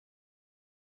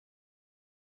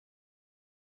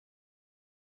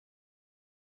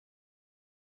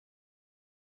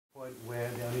point where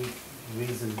the only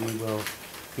reason we will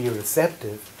be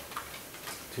receptive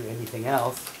to anything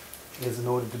else is in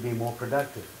order to be more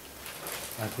productive.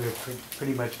 Like we're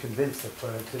pretty much convinced that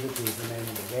productivity is the name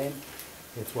of the game.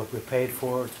 It's what we're paid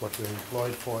for, it's what we're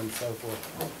employed for, and so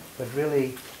forth. But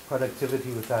really,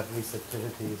 productivity without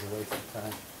receptivity is a waste of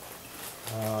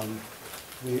time.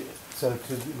 So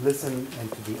to listen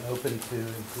and to be open to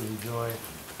and to enjoy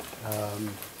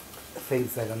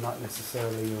things that are not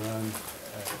necessarily your own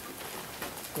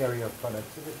area of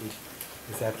productivity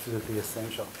is absolutely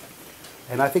essential.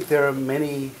 And I think there are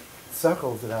many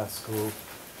circles at our school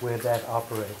where that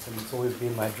operates, and it's always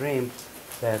been my dream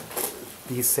that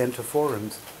these center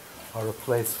forums are a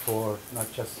place for not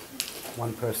just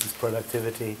one person's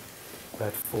productivity,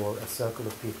 but for a circle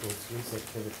of people's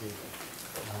receptivity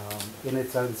in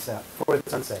its own self, for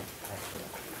its own sake, actually,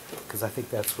 because I think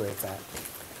that's where it's at.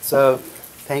 So,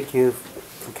 thank you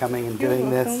for coming and doing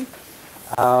this.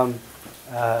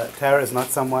 Tara is not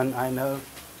someone I know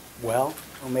well,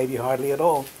 or maybe hardly at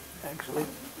all, actually.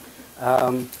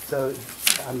 So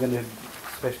I'm going to,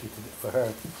 especially for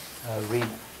her, read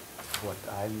what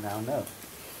I now know.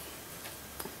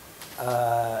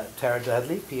 Tara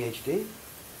Dudley, PhD,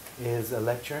 is a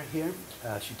lecturer here.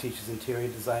 She teaches Interior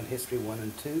Design History 1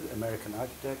 and 2, American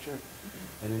Architecture,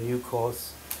 in a new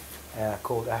course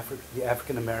called The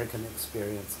African American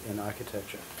Experience in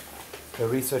Architecture. Her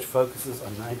research focuses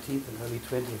on 19th and early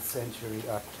 20th century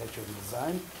architecture and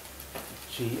design.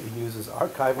 She uses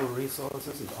archival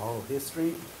resources and oral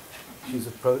history. She's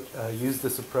used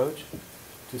this approach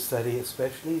to study,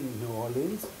 especially in New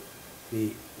Orleans,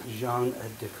 the gens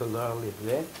de couleur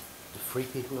libre, the free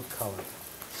people of color,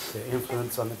 their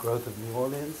influence on the growth of New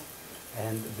Orleans,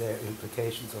 and their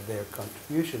implications of their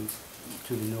contributions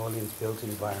to the New Orleans built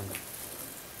environment.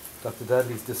 Dr.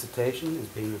 Dudley's dissertation is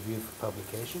being reviewed for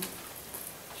publication.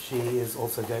 She is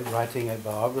also writing a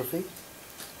biography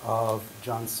of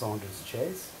John Saunders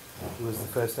Chase, who was the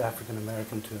first African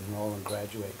American to enroll and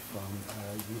graduate from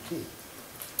UT.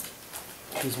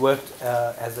 She's worked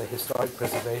as a historic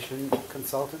preservation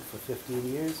consultant for 15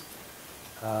 years,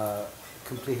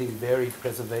 completing varied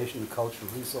preservation and cultural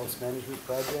resource management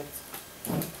projects,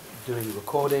 doing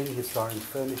recording, historic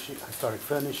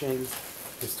furnishings,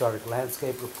 historic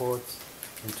landscape reports,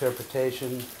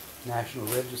 interpretation, National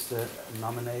Register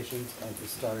nominations, and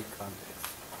historic context.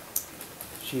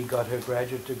 She got her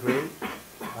graduate degree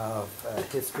of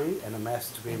history and a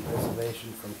master's degree in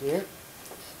preservation from here,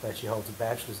 but she holds a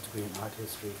bachelor's degree in art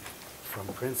history from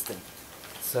Princeton.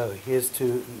 So here's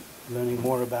to learning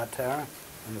more about Tara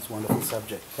and this wonderful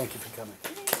subject. Thank you for coming.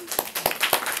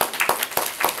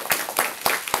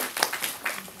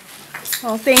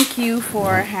 Well, thank you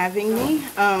for having me.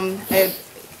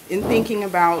 In thinking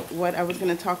about what I was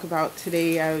going to talk about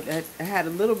today, I had a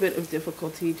little bit of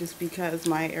difficulty just because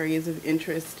my areas of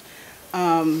interest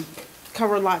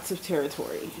cover lots of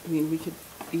territory. I mean, we could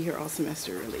be here all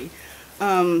semester, really.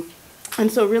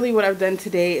 And so really what I've done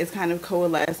today is kind of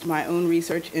coalesce my own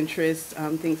research interests,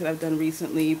 things that I've done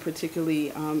recently, particularly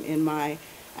in my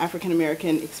African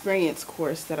American experience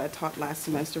course that I taught last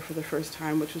semester for the first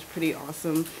time, which was pretty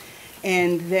awesome.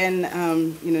 And then,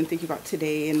 thinking about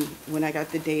today, and when I got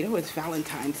the date, oh, it's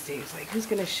Valentine's Day. It's like, who's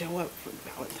going to show up for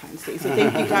Valentine's Day? So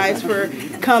thank you guys for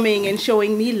coming and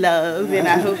showing me love, and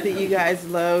I hope that you guys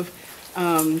love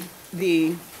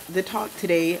the talk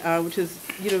today, which is,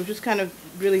 just kind of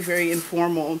really very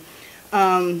informal.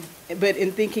 But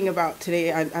in thinking about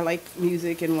today, I like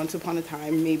music, and once upon a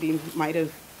time, maybe might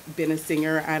have been a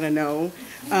singer, I don't know.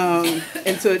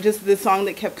 And so just the song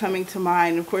that kept coming to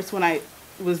mind, of course, when I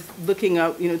was looking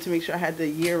up, to make sure I had the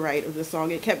year right of the song,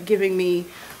 it kept giving me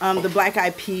the Black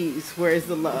Eyed Peas, Where's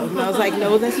the Love? And I was like,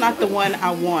 no, that's not the one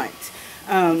I want.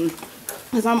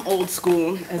 Because I'm old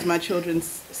school, as my children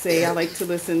say. I like to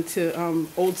listen to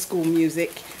old school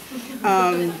music.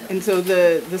 And so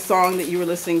the song that you were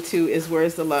listening to is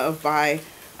Where's the Love by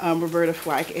Roberta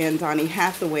Flack and Donny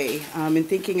Hathaway. And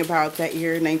thinking about that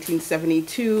year,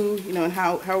 1972, and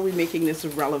how are we making this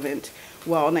relevant?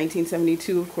 Well,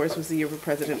 1972, of course, was the year of a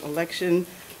presidential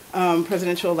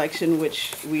election,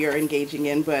 which we are engaging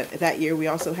in. But that year, we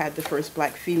also had the first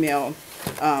black female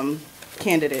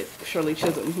candidate, Shirley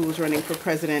Chisholm, who was running for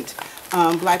president.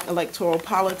 Black electoral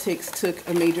politics took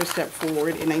a major step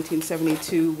forward in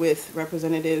 1972 with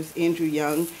Representatives Andrew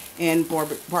Young and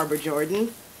Barbara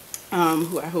Jordan,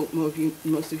 who I hope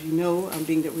most of you know,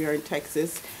 being that we are in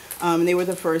Texas. And they were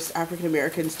the first African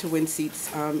Americans to win seats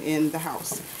in the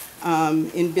House.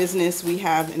 In business, we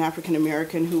have an African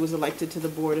American who was elected to the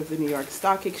board of the New York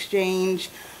Stock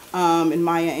Exchange. And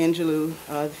Maya Angelou,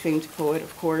 the famed poet,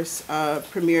 of course,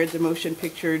 premiered the motion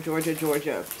picture Georgia,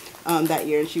 Georgia, that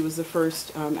year, and she was the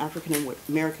first African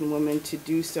American woman to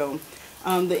do so.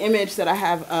 The image that I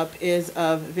have up is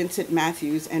of Vincent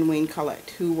Matthews and Wayne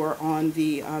Collette, who were on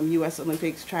the U.S.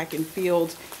 Olympics track and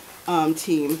field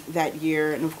team that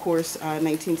year. And of course,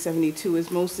 1972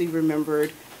 is mostly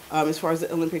remembered as far as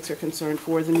the Olympics are concerned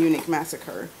for the Munich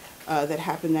massacre that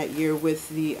happened that year with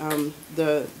the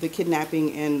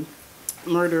kidnapping and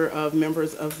murder of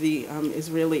members of the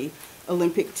Israeli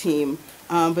Olympic team.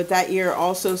 But that year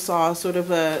also saw sort of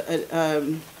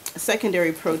a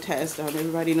secondary protest.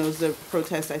 Everybody knows the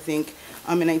protest, I think,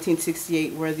 in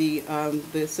 1968, where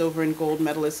the silver and gold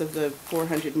medalists of the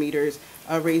 400 meters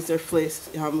raised their fists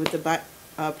with the Black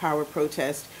Power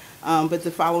protest. But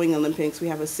the following Olympics, we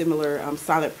have a similar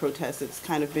silent protest that's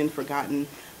kind of been forgotten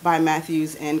by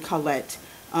Matthews and Collette,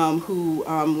 who,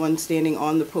 when standing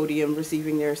on the podium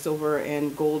receiving their silver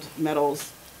and gold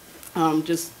medals,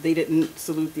 they didn't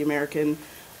salute the American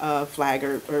flag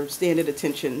or stand at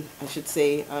attention, I should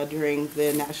say, during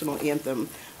the national anthem.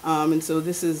 And so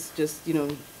this is just,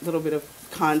 a little bit of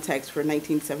context for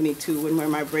 1972 and where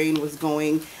my brain was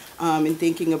going in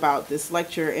thinking about this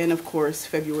lecture. And of course,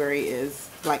 February is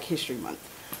Black History Month.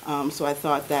 So I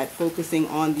thought that focusing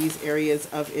on these areas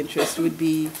of interest would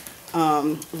be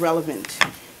relevant.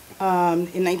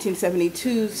 In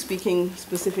 1972, speaking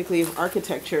specifically of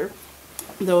architecture,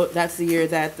 though that's the year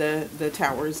that the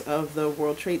towers of the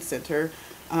World Trade Center,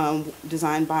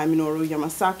 designed by Minoru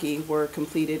Yamasaki, were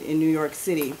completed in New York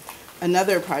City.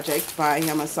 Another project by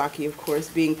Yamasaki, of course,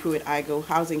 being Pruitt-Igoe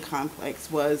Housing Complex,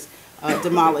 was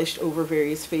demolished over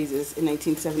various phases in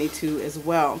 1972 as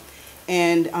well.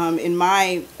 And in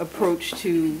my approach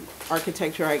to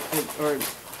architecture, or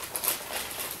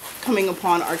coming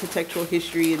upon architectural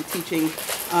history and teaching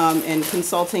and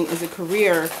consulting as a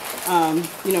career,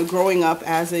 growing up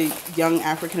as a young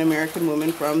African American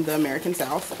woman from the American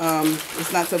South,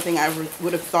 it's not something I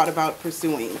would have thought about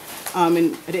pursuing.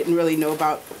 And I didn't really know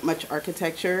about much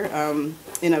architecture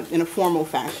in a formal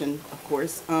fashion, of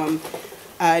course.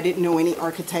 I didn't know any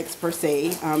architects per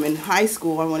se. In high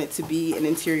school, I wanted to be an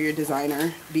interior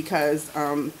designer because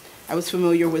I was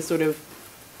familiar with sort of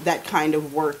that kind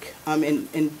of work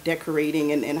in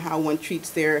decorating and how one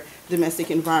treats their domestic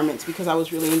environments, because I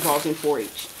was really involved in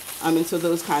 4-H. And so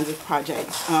those kinds of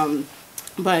projects.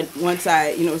 But once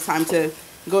it was time to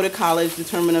go to college,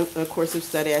 determine a course of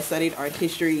study, I studied art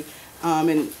history,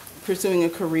 and pursuing a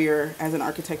career as an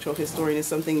architectural historian is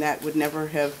something that would never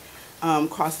have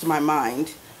crossed my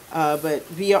mind. But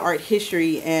via art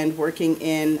history and working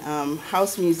in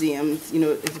house museums,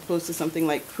 as opposed to something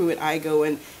like Pruitt-Igoe,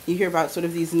 and you hear about sort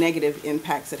of these negative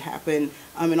impacts that happen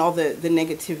and all the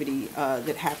negativity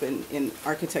that happen in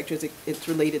architecture. It's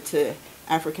related to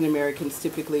African Americans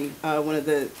typically. One of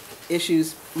the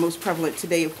issues most prevalent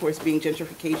today, of course, being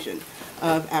gentrification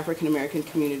of African American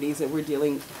communities that we're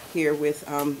dealing here with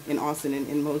in Austin and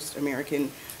in most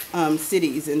American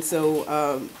cities. And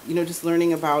so, just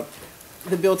learning about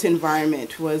the built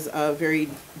environment was very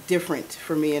different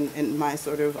for me, and my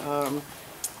sort of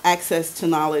access to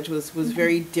knowledge was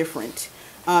very different.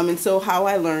 And so how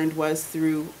I learned was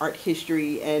through art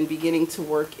history and beginning to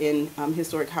work in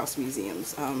historic house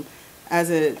museums. As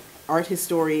an art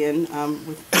historian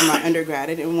with my undergrad,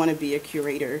 I didn't want to be a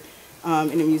curator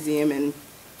in a museum, and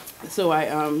so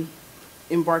I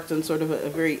embarked on sort of a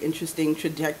very interesting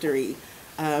trajectory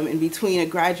in between a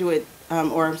graduate,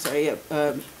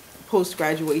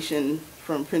 post-graduation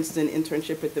from Princeton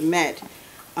internship at the Met.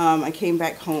 I came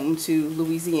back home to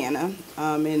Louisiana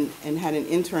and had an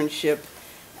internship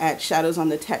at Shadows on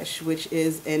the Teche, which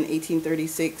is an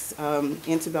 1836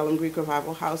 antebellum Greek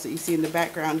revival house that you see in the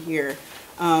background here,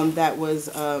 that was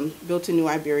built in New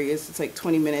Iberia. It's like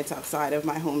 20 minutes outside of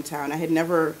my hometown. I had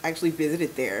never actually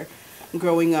visited there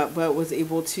growing up, but was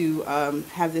able to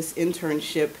have this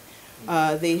internship.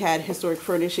 They had historic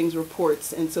furnishings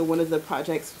reports, and so one of the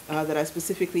projects that I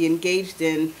specifically engaged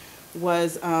in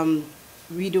was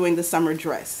redoing the summer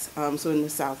dress. So in the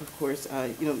South, of course,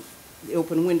 the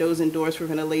open windows and doors for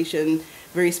ventilation,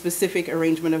 very specific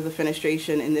arrangement of the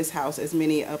fenestration in this house, as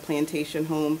many a plantation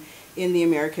home in the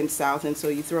American South. And so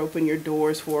you throw open your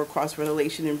doors for cross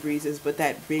ventilation and breezes, but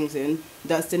that brings in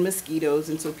dust and mosquitoes,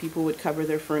 and so people would cover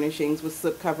their furnishings with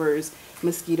slip covers,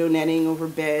 mosquito netting over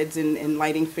beds and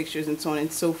lighting fixtures and so on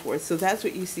and so forth. So that's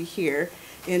what you see here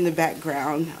in the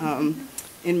background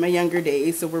in my younger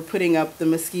days. So we're putting up the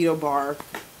mosquito bar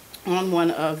on one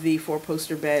of the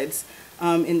 4-poster beds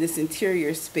in this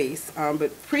interior space.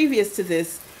 But previous to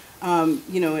this,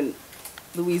 in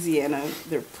Louisiana,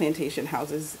 there are plantation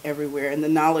houses everywhere, and the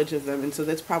knowledge of them. And so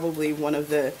that's probably one of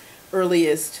the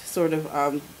earliest sort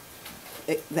of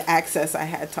the access I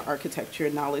had to architecture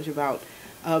and knowledge about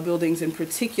buildings in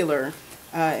particular.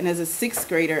 And as a sixth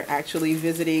grader, actually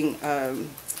visiting,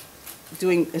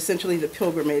 doing essentially the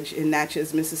pilgrimage in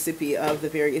Natchez, Mississippi, of the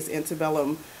various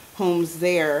antebellum homes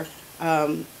there,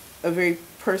 a very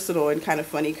personal and kind of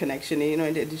funny connection. And, you know,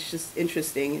 it's just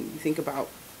interesting. And you think about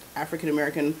African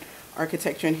American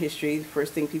architecture and history, the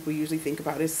first thing people usually think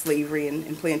about is slavery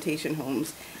and plantation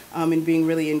homes, and being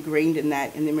really ingrained in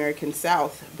that in the American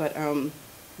South. But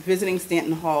visiting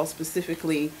Stanton Hall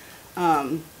specifically,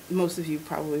 most of you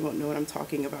probably won't know what I'm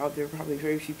talking about. There are probably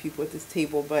very few people at this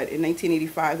table, but in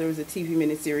 1985 there was a TV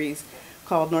miniseries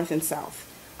called North and South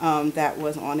that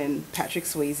was on, and Patrick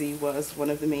Swayze was one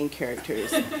of the main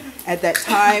characters. At that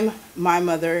time, my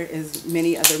mother, as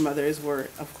many other mothers, were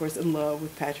of course in love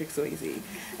with Patrick Swayze.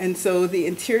 And so the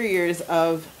interiors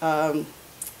of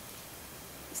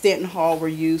Stanton Hall were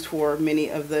used for many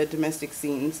of the domestic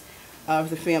scenes of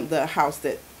the house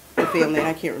that the family, and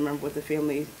I can't remember what the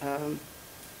family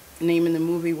name in the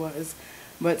movie was,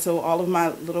 but so all of my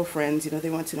little friends, you know,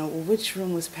 they want to know, well, which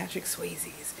room was Patrick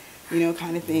Swayze's, you know,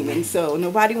 kind of thing. And so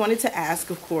nobody wanted to ask,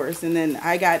 of course, and then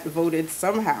I got voted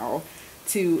somehow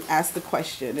to ask the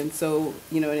question. And so,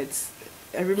 you know, and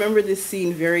I remember this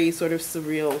scene very sort of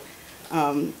surreal,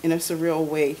 in a surreal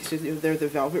way. So there are the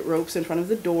velvet ropes in front of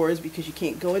the doors because you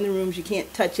can't go in the rooms, you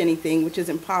can't touch anything, which is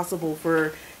impossible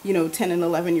for, you know, 10 and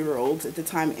 11-year-olds at the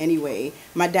time anyway.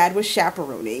 My dad was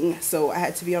chaperoning, so I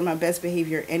had to be on my best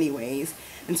behavior anyways.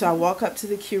 And so I walk up to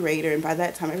the curator, and by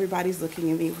that time everybody's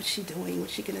looking at me, what's she doing?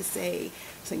 What's she gonna say?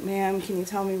 It's like, ma'am, can you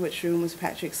tell me which room was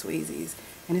Patrick Swayze's?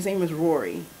 And his name was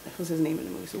Rory. That was his name in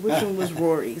the movie. So which room was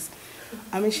Rory's?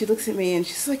 I mean, she looks at me and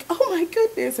she's like, oh my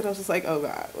goodness. And I was just like, oh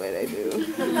God, what did I do?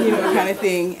 You know, kind of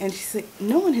thing. And she's like,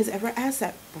 no one has ever asked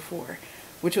that before,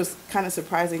 which was kind of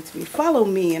surprising to me. Follow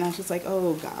me. And I was just like,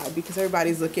 oh God, because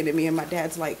everybody's looking at me and my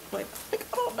dad's like,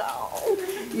 oh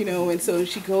no. You know, and so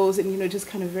she goes and, you know, just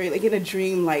kind of very, like in a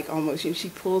dream, like almost, she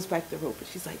pulls back the rope and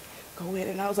she's like, go in.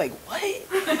 And I was like, what?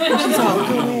 And she's like,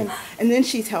 go in. And then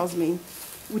she tells me,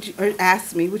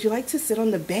 asks me, would you like to sit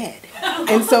on the bed?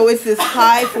 And so it's this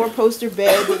high 4-poster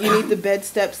bed that you need the bed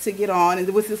steps to get on, and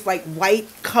there was this like white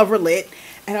coverlet,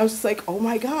 and I was just like, oh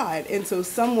my God. And so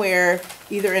somewhere,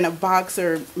 either in a box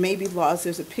or maybe lost,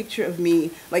 there's a picture of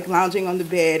me like lounging on the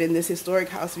bed in this historic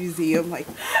house museum, like,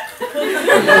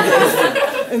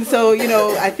 and so, you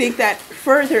know, I think that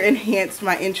further enhanced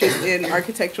my interest in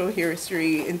architectural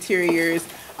history, interiors.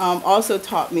 Also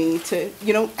taught me to,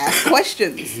 you know, ask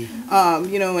questions,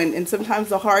 you know, and sometimes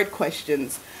the hard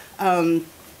questions, and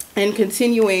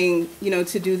continuing, you know,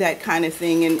 to do that kind of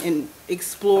thing and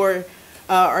explore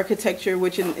architecture,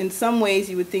 which in some ways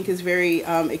you would think is very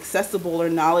accessible, or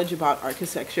knowledge about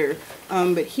architecture.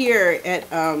 But here at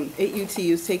UT, I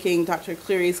was taking Dr.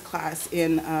 Cleary's class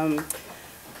in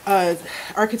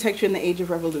Architecture in the Age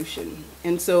of Revolution.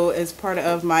 And so as part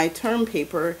of my term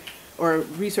paper, or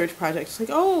research projects, like,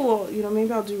 oh, well, you know,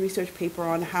 maybe I'll do a research paper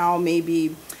on how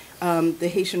maybe the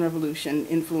Haitian Revolution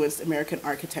influenced American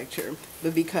architecture.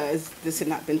 But because this had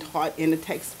not been taught in a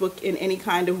textbook in any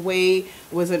kind of way,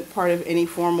 wasn't part of any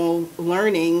formal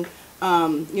learning,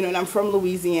 you know, and I'm from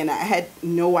Louisiana, I had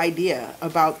no idea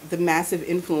about the massive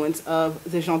influence of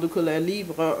the gens de couleur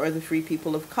libre, or the free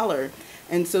people of color.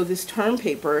 And so this term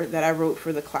paper that I wrote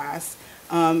for the class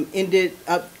ended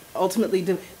up ultimately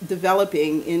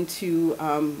developing into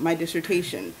my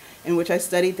dissertation, in which I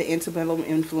studied the antebellum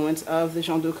influence of the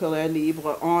gens de couleur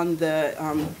libre on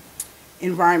the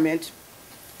environment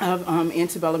of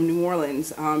antebellum New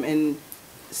Orleans. And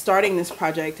starting this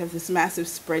project, I have this massive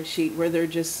spreadsheet where there are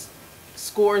just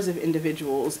scores of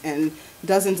individuals and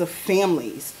dozens of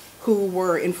families who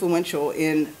were influential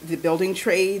in the building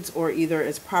trades, or either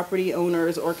as property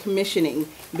owners or commissioning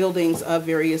buildings of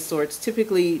various sorts,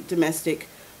 typically domestic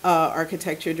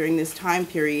architecture during this time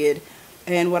period.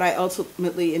 And what I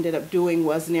ultimately ended up doing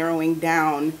was narrowing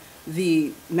down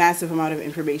the massive amount of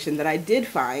information that I did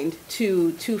find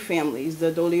to two families,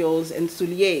 the Doliots and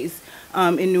Souliers,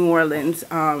 in New Orleans.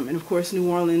 And of course, New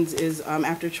Orleans is,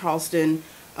 after Charleston,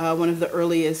 one of the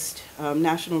earliest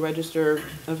National Register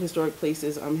of Historic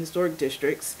Places, historic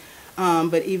districts.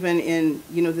 But even in,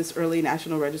 you know, this early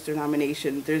National Register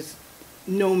nomination, there's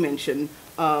no mention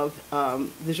of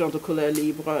the gens de couleur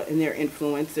libre and their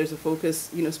influence. There's a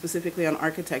focus, you know, specifically on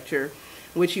architecture,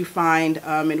 which you find,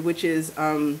 and which is,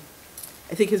 I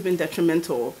think, has been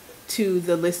detrimental to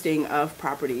the listing of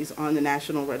properties on the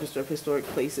National Register of Historic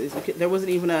Places. There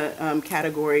wasn't even a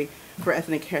category for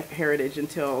ethnic heritage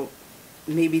until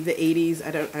maybe the 80s.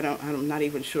 I'm not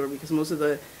even sure, because most of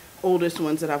the oldest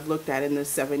ones that I've looked at in the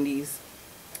 70s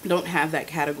don't have that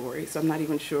category. So I'm not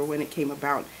even sure when it came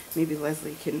about. Maybe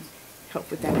Leslie can help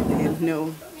with that at the end.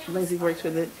 No, Leslie works for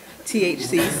the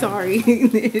THC, sorry,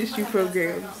 the history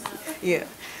programs. Yeah.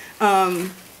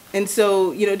 And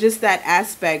so, just that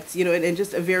aspect, and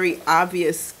just a very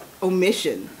obvious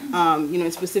omission,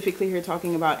 and specifically here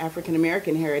talking about African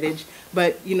American heritage,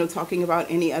 but, talking about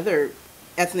any other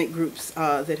ethnic groups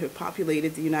that have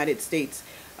populated the United States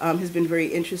has been very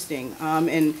interesting.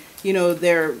 And,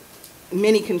 there are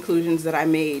many conclusions that I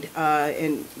made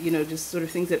and, just sort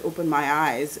of things that opened my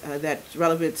eyes that's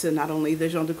relevant to not only the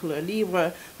gens de couleur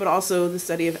libre, but also the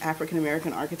study of African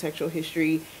American architectural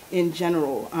history in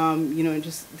general, and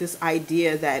just this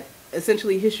idea that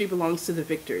essentially history belongs to the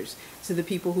victors, to the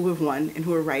people who have won and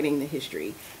who are writing the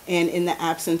history. And in the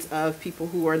absence of people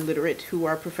who are literate, who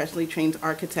are professionally trained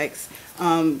architects,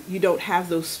 you don't have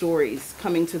those stories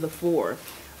coming to the fore.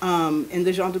 And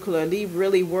the gens de couleur libre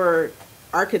really were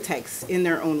architects in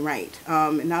their own right,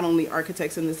 and not only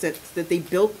architects in the sense that they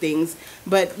built things,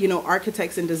 but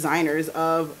architects and designers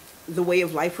of the way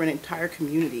of life for an entire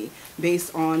community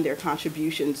based on their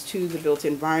contributions to the built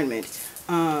environment.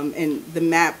 And the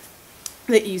map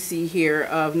that you see here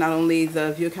of not only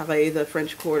the Vieux Carré, the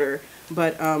French Quarter,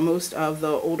 but most of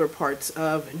the older parts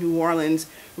of New Orleans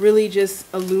really just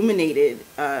illuminated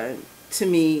to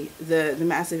me the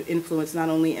massive influence not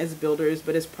only as builders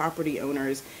but as property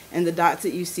owners. And the dots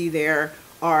that you see there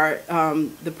are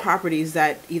the properties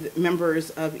that members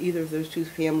of either of those two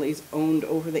families owned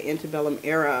over the antebellum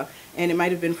era. And it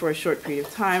might have been for a short period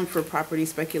of time for property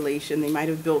speculation. They might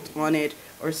have built on it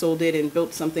or sold it and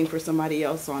built something for somebody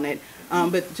else on it.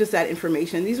 But just that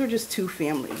information. These were just two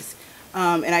families.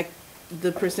 And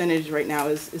the percentage right now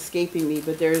is escaping me,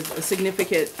 but there's a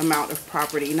significant amount of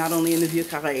property, not only in the Vieux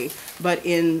Carré, but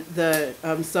in the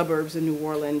suburbs of New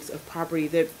Orleans, of property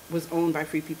that was owned by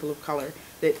free people of color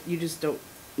that you just don't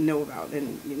know about.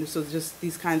 And so just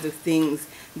these kinds of things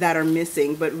that are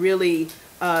missing. But really,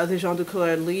 the gens de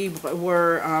couleur libre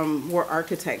were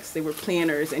architects. They were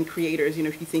planners and creators.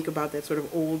 If you think about that sort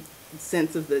of old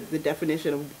sense of the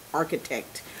definition of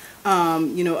architect,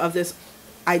 of this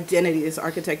identity, this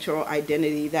architectural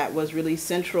identity that was really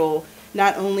central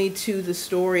not only to the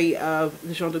story of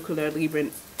the gens de couleur libre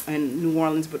in New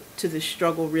Orleans, but to the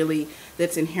struggle really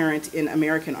that's inherent in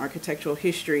American architectural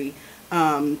history.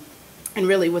 And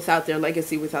really without their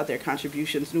legacy, without their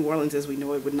contributions, New Orleans as we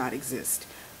know it would not exist.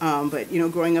 But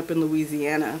growing up in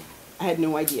Louisiana, I had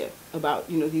no idea about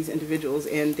these individuals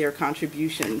and their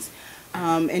contributions.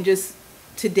 And just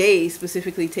today,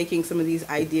 specifically taking some of these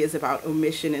ideas about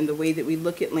omission and the way that we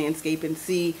look at landscape and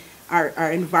see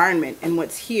our environment and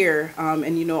what's here,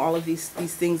 and all of these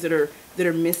things that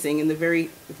are missing and the very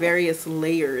various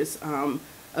layers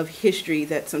of history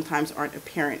that sometimes aren't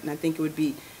apparent. And I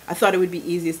thought it would be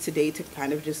easiest today to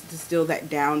kind of just distill that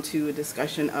down to a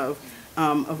discussion of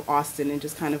Austin and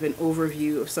just kind of an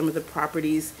overview of some of the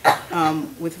properties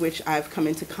with which I've come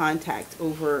into contact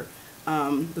over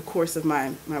the course of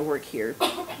my work here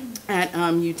at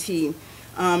UT.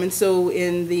 And so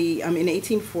in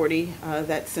 1840,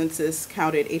 that census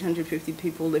counted 850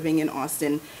 people living in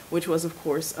Austin, which was, of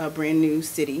course, a brand new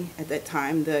city at that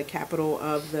time, the capital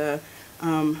of the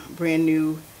brand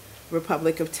new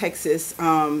Republic of Texas.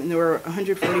 And there were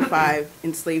 145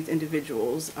 enslaved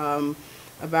individuals.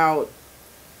 About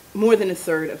more than a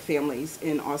third of families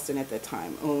in Austin at that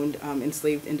time owned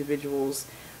enslaved individuals.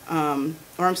 By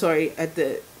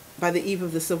the eve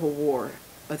of the Civil War,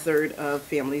 a third of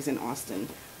families in Austin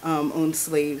owned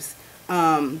slaves.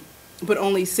 But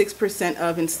only 6%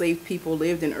 of enslaved people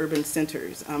lived in urban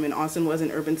centers. And Austin was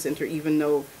an urban center, even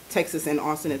though Texas and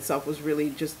Austin itself was really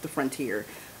just the frontier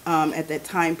at that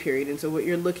time period. And so what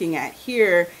you're looking at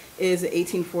here is an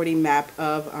 1840 map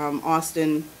of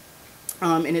Austin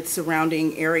and its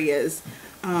surrounding areas.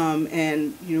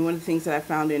 And one of the things that I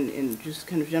found in just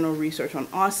kind of general research on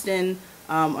Austin,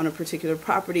 on a particular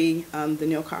property, the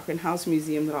Neil Cochran House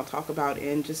Museum that I'll talk about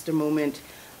in just a moment,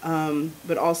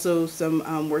 but also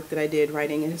some work that I did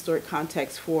writing a historic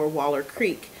context for Waller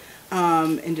Creek,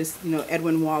 and just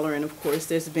Edwin Waller. And of course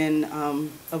there's been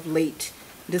of late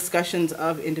discussions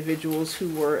of individuals who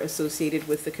were associated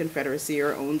with the Confederacy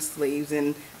or owned slaves,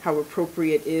 and how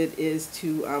appropriate it is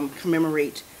to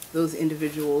commemorate those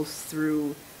individuals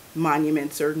through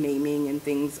monuments or naming and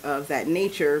things of that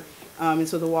nature. And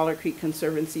so the Waller Creek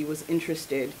Conservancy was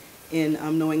interested in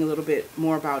knowing a little bit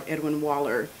more about Edwin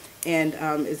Waller. And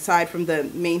aside from the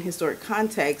main historic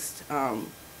context,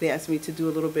 they asked me to do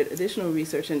a little bit additional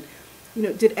research. And,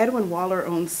 did Edwin Waller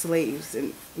own slaves?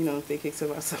 And, thinking to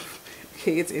myself,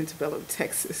 okay, it's antebellum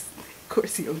Texas.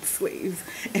 course he owned slaves,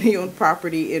 and he owned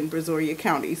property in Brazoria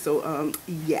County. So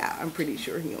yeah, I'm pretty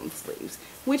sure he owned slaves,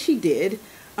 which he did.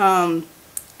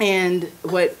 And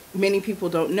what many people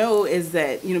don't know is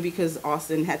that, because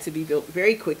Austin had to be built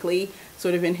very quickly,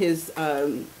 sort of in his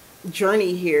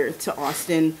journey here to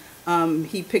Austin,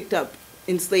 he picked up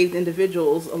enslaved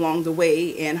individuals along the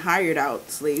way and hired out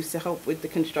slaves to help with the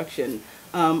construction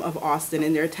of Austin,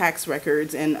 and their tax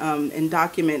records and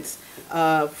documents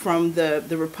from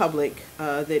the Republic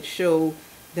that show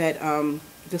that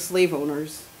the slave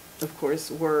owners, of course,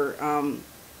 were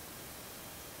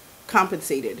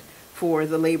compensated for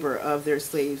the labor of their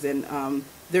slaves. And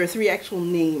there are 3 actual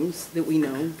names that we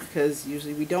know, because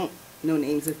usually we don't know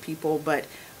names of people, but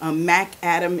Mac,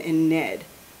 Adam, and Ned.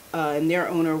 And their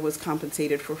owner was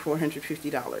compensated for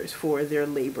 $450 for their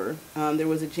labor. There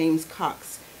was a James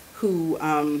Cox who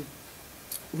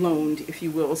loaned, if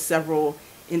you will, several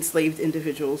enslaved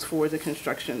individuals for the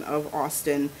construction of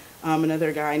Austin.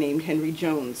 Another guy named Henry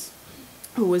Jones,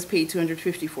 who was paid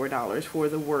 $254 for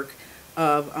the work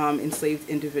of enslaved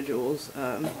individuals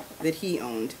that he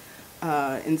owned.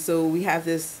 And so we have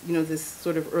this, this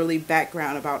sort of early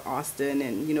background about Austin,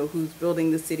 and, who's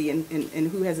building the city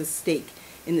and who has a stake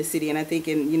in the city. And I think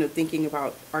in, thinking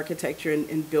about architecture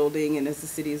and building, and as the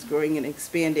city is growing and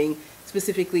expanding,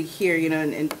 specifically here,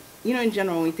 and in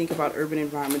general, when we think about urban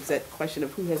environments, that question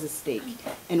of who has a stake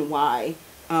and why,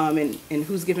 and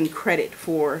who's given credit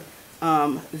for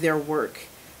their work.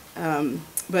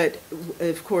 But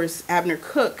of course, Abner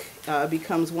Cook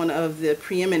becomes one of the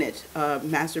preeminent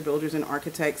master builders and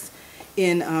architects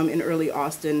in early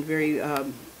Austin, very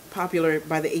popular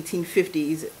by the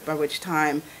 1850s, by which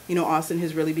time, Austin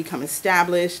has really become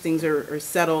established. Things are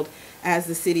settled as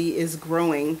the city is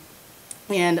growing.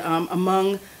 And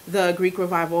among the Greek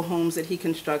Revival homes that he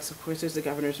constructs, of course, there's the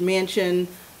Governor's Mansion,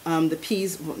 the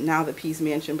Pease, well, now the Pease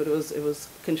Mansion, but it was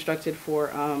constructed for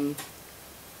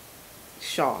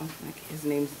Shaw, his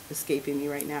name's escaping me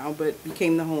right now, but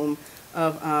became the home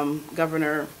of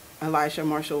Governor Elisha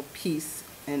Marshall Pease,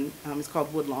 and it's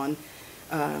called Woodlawn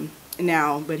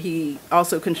now. But he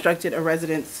also constructed a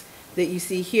residence that you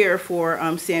see here for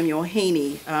Samuel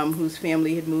Haney, whose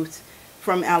family had moved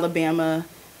from Alabama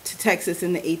to Texas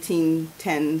in the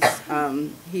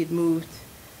 1810s. He had moved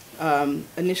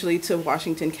initially to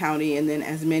Washington County, and then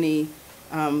as many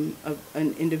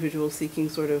an individual seeking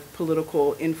sort of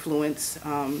political influence,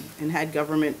 and had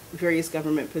various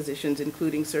government positions,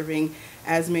 including serving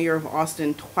as mayor of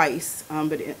Austin twice,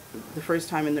 but the first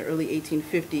time in the early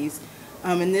 1850s.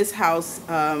 And this house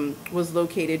was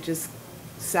located just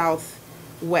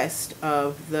southwest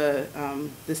of the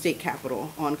state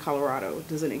capitol on Colorado. It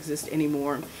doesn't exist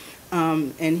anymore.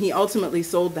 And he ultimately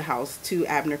sold the house to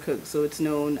Abner Cook, so it's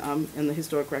known in the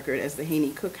historic record as the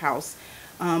Haney Cook House.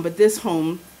 But this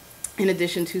home, in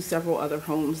addition to several other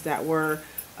homes that were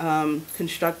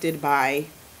constructed by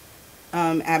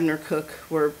Abner Cook,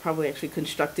 were probably actually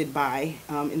constructed by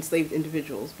enslaved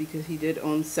individuals, because he did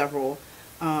own several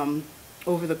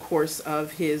over the course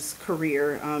of his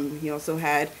career. He also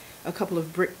had a couple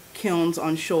of brick kilns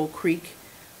on Shoal Creek,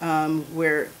 at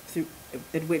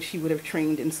which he would have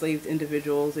trained enslaved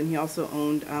individuals, and he also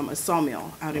owned a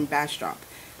sawmill out in Bastrop.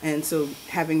 And so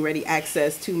having ready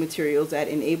access to materials that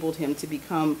enabled him to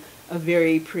become a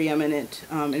very preeminent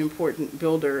and important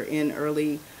builder in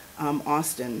early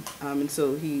Austin. And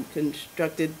so he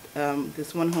constructed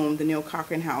this one home, the Neil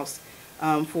Cochran House,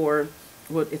 for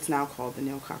what it's now called the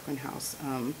Neil Cochran House,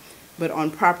 but on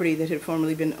property that had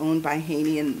formerly been owned by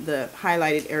Haney. And the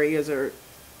highlighted areas are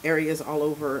areas all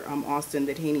over Austin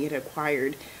that Haney had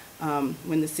acquired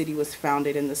when the city was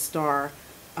founded, in the star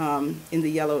in the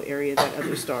yellow area, that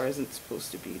other star isn't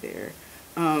supposed to be there,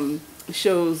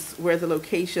 shows where the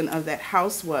location of that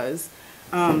house was.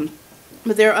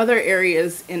 But there are other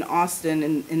areas in Austin,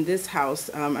 and in this house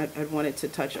I wanted to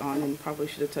touch on, and probably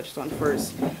should have touched on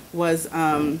first, was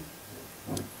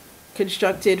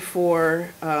constructed for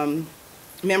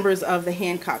members of the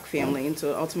Hancock family, and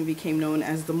so it ultimately became known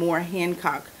as the Moore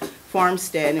Hancock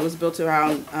Farmstead. And it was built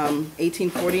around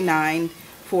 1849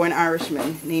 for an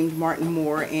Irishman named Martin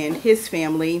Moore and his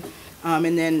family,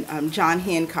 and then John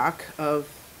Hancock of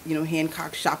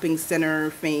Hancock Shopping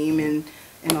Center fame and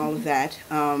all of that,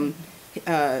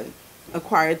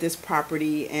 acquired this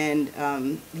property.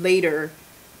 And later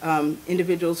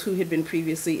individuals who had been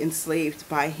previously enslaved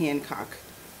by Hancock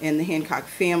and the Hancock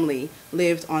family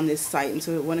lived on this site. And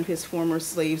so one of his former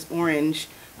slaves, Orange,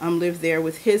 lived there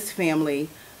with his family.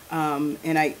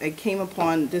 And I came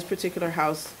upon this particular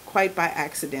house quite by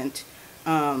accident.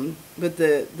 But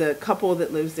the couple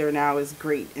that lives there now is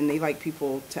great, and they like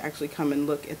people to actually come and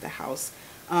look at the house.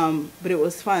 But it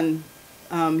was fun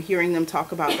hearing them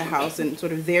talk about the house and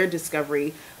sort of their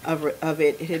discovery of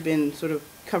it. It had been sort of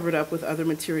covered up with other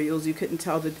materials. You couldn't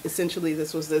tell that essentially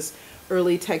this was this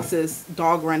early Texas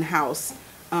dog-run house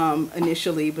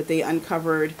initially, but they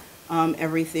uncovered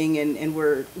everything and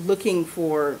were looking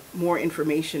for more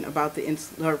information about the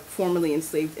formerly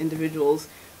enslaved individuals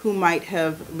who might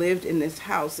have lived in this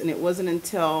house. And it wasn't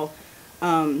until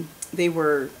they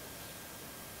were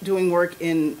doing work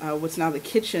in what's now the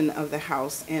kitchen of the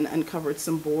house and uncovered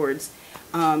some boards.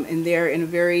 And there, in a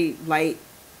very light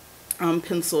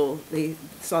pencil, they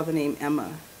saw the name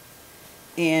Emma.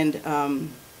 And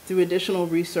through additional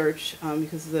research,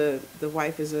 because the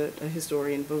wife is a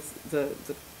historian, both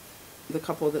the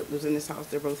couple that lives in this house,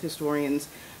 they're both historians,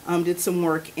 did some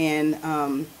work,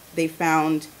 and they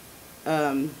found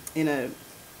in a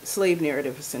slave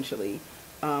narrative, essentially,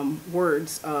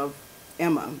 words of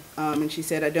Emma. And she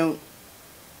said,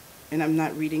 and I'm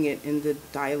not reading it in the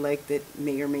dialect that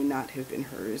may or may not have been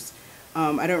hers.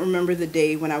 I don't remember the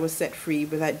day when I was set free,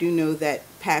 but I do know that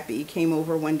Pappy came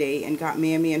over one day and got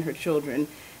Mammy and her children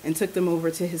and took them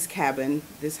over to his cabin,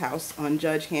 this house, on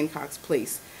Judge Hancock's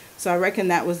place. So I reckon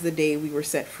that was the day we were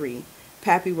set free.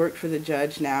 Pappy worked for the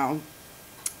judge now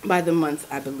by the month,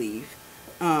 I believe.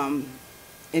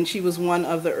 And she was one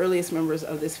of the earliest members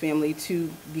of this family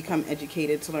to become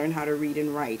educated, to learn how to read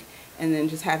and write. And then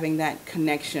just having that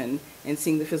connection and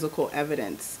seeing the physical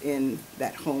evidence in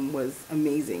that home was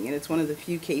amazing. And it's one of the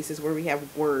few cases where we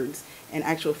have words and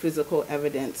actual physical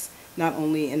evidence, not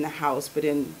only in the house, but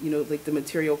in, like the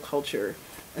material culture,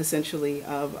 essentially,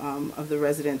 of the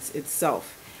residence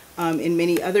itself. In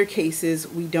many other cases,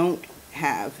 we don't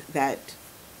have that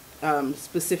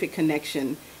specific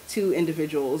connection to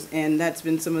individuals, and that's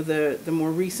been some of the more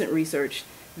recent research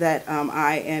that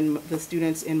I and the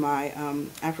students in my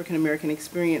African American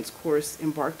Experience course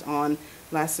embarked on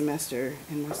last semester.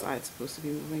 And my slide's supposed to be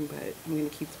moving, but I'm going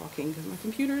to keep talking because my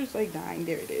computer is like dying.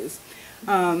 There it is.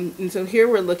 And so here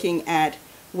we're looking at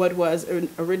what was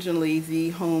originally the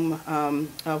home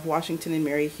of Washington and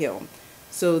Mary Hill.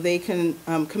 So they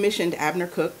commissioned Abner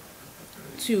Cook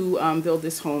to build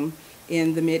this home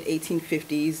in the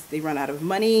mid-1850s. They run out of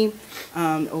money,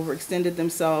 overextended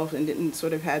themselves, and didn't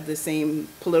sort of have the same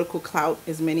political clout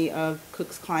as many of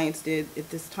Cook's clients did at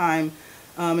this time.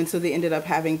 And so they ended up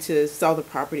having to sell the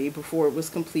property before it was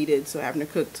completed. So Abner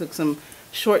Cook took some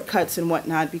shortcuts and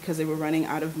whatnot because they were running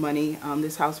out of money.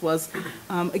 This house was,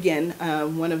 again,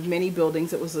 one of many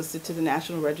buildings that was listed to the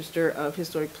National Register of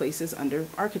Historic Places under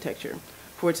architecture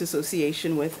for its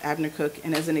association with Abner Cook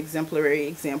and as an exemplary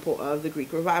example of the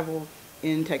Greek Revival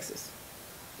in Texas.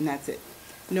 And that's it.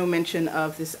 No mention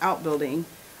of this outbuilding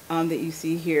that you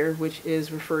see here, which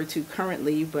is referred to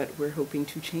currently, but we're hoping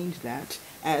to change that,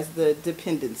 as the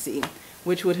dependency,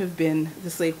 which would have been the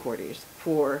slave quarters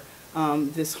for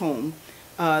this home.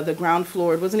 The ground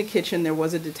floor, it wasn't a kitchen, there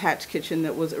was a detached kitchen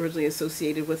that was originally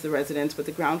associated with the residence, but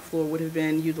the ground floor would have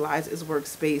been utilized as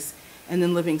workspace and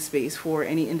then living space for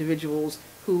any individuals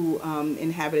who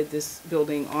inhabited this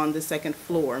building on the second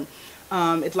floor.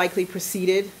 It likely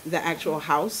preceded the actual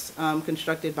house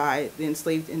constructed by the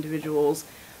enslaved individuals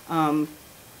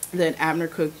that Abner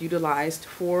Cook utilized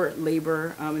for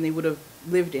labor, and they would have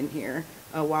lived in here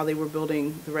while they were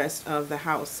building the rest of the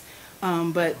house.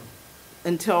 But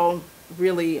until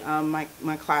really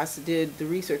my class did the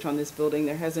research on this building,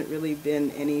 there hasn't really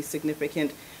been any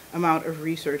significant amount of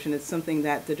research, and it's something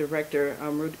that the director,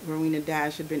 Rowena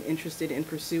Dash, had been interested in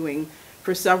pursuing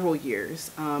for several years.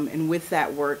 And with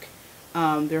that work,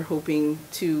 they're hoping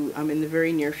to, in the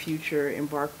very near future,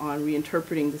 embark on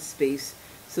reinterpreting the space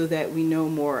so that we know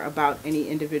more about any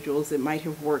individuals that might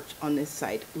have worked on this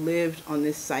site, lived on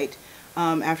this site.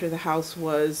 After the house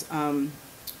was,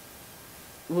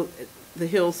 the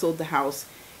Hills sold the house,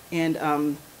 and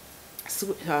John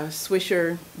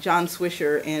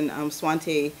Swisher and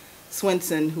Swante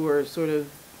Swenson, who are sort of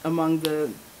among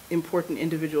the important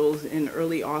individuals in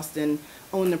early Austin,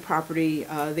 owned the property.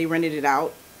 They rented it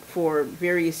out for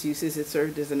various uses. It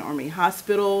served as an Army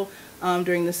hospital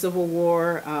during the Civil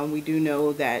War. We do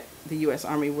know that the U.S.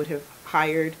 Army would have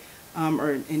hired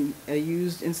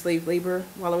used enslaved labor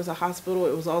while it was a hospital.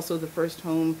 It was also the first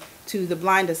home to the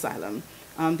blind asylum.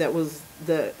 That was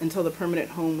until the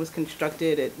permanent home was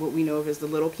constructed at what we know of as the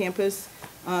Little Campus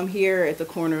here at the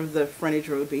corner of the frontage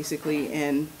road, basically,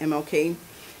 and MLK.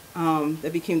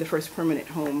 That became the first permanent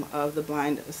home of the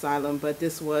blind asylum. But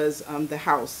this was the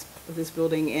house of this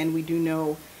building, and we do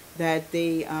know that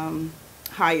they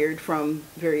hired from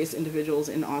various individuals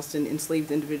in Austin, enslaved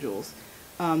individuals,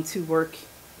 to work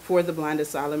for the blind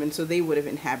asylum, and so they would have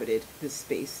inhabited this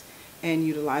space and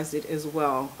utilized it as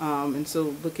well. And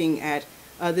so looking at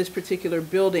this particular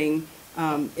building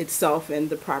itself and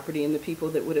the property and the people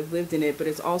that would have lived in it, but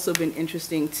it's also been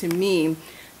interesting to me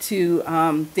to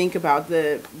think about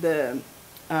the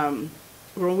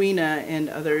Rowena and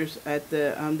others at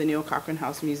the Neil Cochran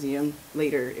House Museum.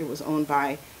 Later, it was owned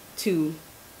by two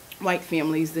white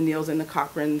families, the Neils and the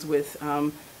Cochrans, with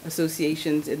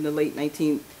associations in the late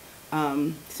 19th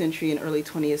century and early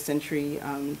 20th century,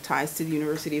 ties to the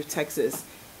University of Texas,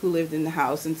 who lived in the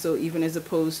house. And so even as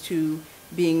opposed to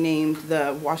being named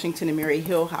the Washington and Mary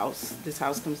Hill House, this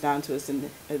house comes down to us in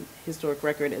the historic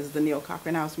record as the Neil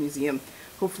Cochran House Museum.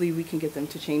 Hopefully we can get them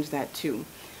to change that too.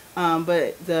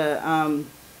 But the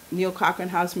Neil Cochran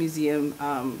House Museum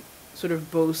sort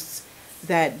of boasts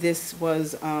that this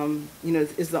was,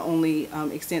 is the only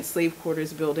extant slave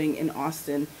quarters building in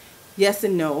Austin. Yes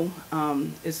and no,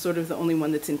 is sort of the only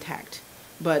one that's intact.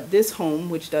 But this home,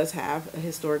 which does have a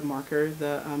historic marker,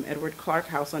 the Edward Clark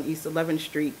House on East 11th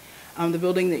Street, the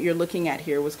building that you're looking at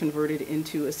here was converted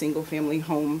into a single-family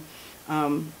home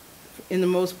in the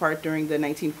most part during the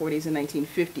 1940s and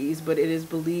 1950s, but it is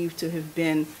believed to have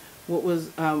been what was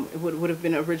would have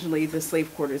been originally the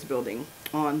slave quarters building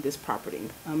on this property.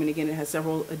 And again, it has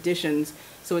several additions,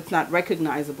 so it's not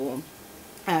recognizable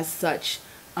as such.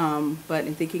 But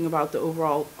in thinking about the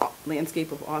overall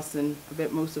landscape of Austin, I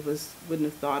bet most of us wouldn't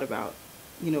have thought about,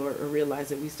 or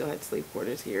realized that we still had slave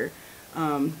quarters here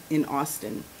in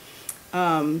Austin.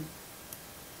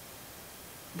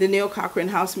 The Neil Cochran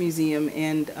House Museum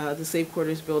and the slave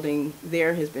quarters building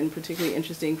there has been particularly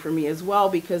interesting for me as well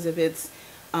because of its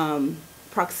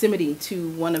proximity to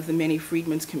one of the many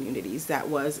freedmen's communities that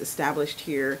was established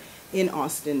here in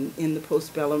Austin in the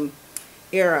postbellum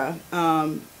era.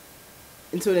 And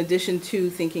so in addition to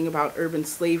thinking about urban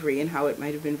slavery and how it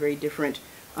might have been very different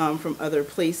from other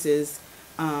places,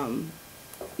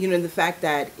 the fact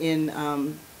that in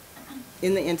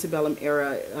the antebellum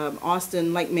era,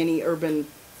 Austin, like many urban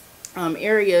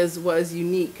areas, was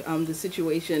unique. The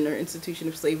situation or institution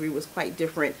of slavery was quite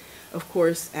different, of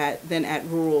course, than at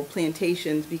rural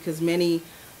plantations, because many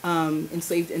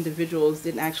enslaved individuals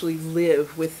didn't actually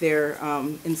live with their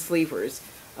enslavers.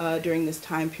 During this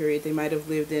time period, they might have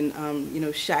lived in,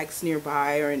 shacks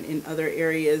nearby or in other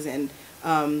areas, and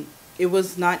it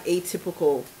was not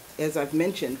atypical, as I've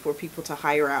mentioned, for people to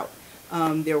hire out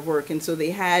their work, and so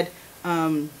they had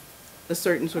a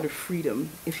certain sort of freedom,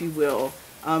 if you will,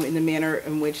 in the manner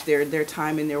in which their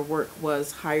time and their work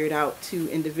was hired out to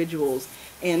individuals.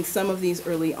 And some of these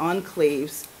early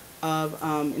enclaves of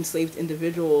enslaved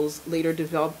individuals later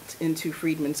developed into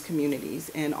freedmen's communities,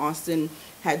 and Austin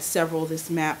had several. This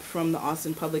map from the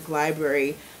Austin Public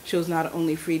Library shows not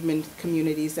only freedmen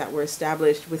communities that were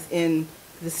established within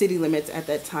the city limits at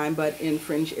that time, but in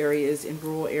fringe areas, in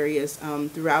rural areas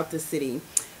throughout the city.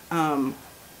 And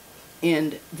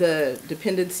the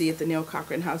dependency at the Neil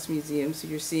Cochran House Museum, so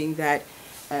you're seeing that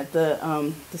at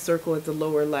the circle at the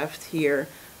lower left here,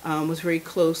 was very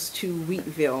close to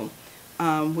Wheatville,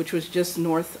 which was just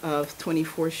north of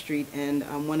 24th Street, and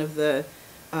one of the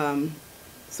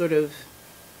sort of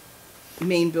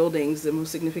main buildings, the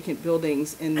most significant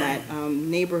buildings in that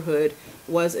neighborhood,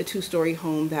 was a two-story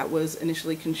home that was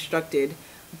initially constructed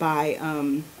by,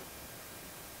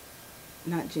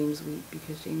 not James Wheat,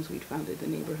 because James Wheat founded the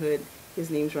neighborhood.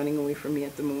 His name's running away from me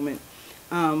at the moment.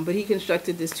 But he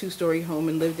constructed this two-story home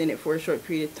and lived in it for a short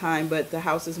period of time, but the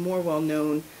house is more well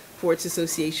known for its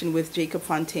association with Jacob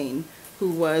Fontaine,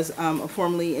 who was a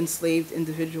formerly enslaved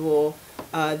individual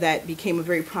that became a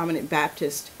very prominent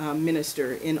Baptist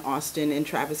minister in Austin and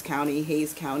Travis County,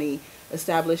 Hayes County,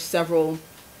 established several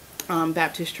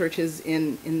Baptist churches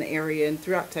in the area and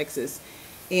throughout Texas,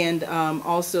 and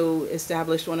also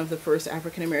established one of the first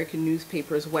African-American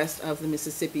newspapers west of the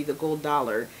Mississippi, the Gold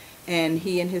Dollar. And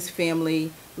he and his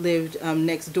family lived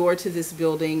next door to this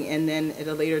building, and then at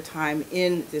a later time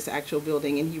in this actual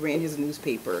building, and he ran his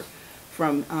newspaper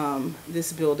from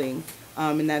this building.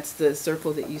 And that's the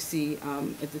circle that you see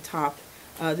at the top.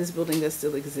 This building does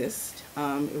still exist.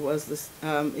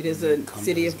 It is a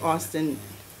city of Austin.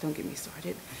 Don't get me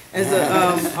started. As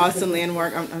a Austin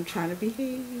landmark, I'm trying to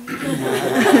behave.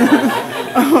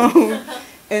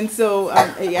 And so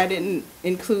I didn't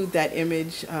include that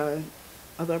image,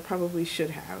 although I probably should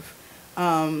have.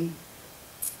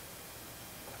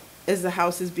 As the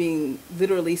house is being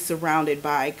literally surrounded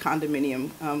by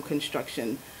condominium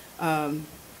construction. Of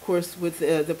course, with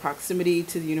the proximity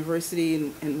to the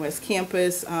university and West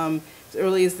Campus, as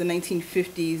early as the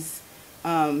 1950s,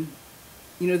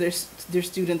 there's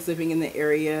students living in the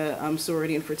area,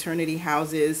 sorority and fraternity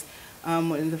houses.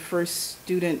 One of the first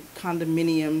student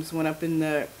condominiums went up in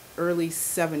the early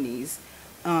 70s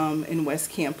in West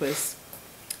Campus.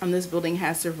 This building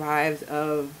has survived.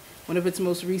 One of its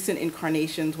most recent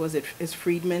incarnations is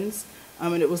Friedman's,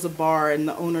 and it was a bar, and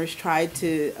the owners tried to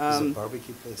It's a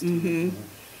barbecue place too. mhm,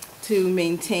 to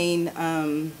maintain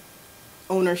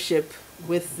ownership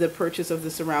with the purchase of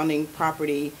the surrounding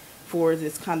property for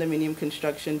this condominium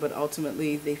construction, but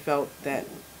ultimately they felt that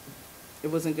it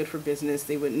wasn't good for business.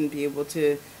 They wouldn't be able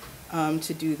to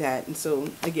do that. And so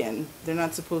again, they're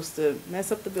not supposed to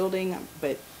mess up the building,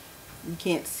 but you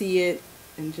can't see it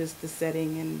and just the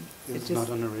setting, and It's just, not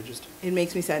on the register? it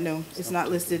makes me sad. No, it's not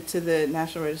listed to the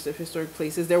National Register of Historic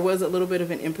Places. There was a little bit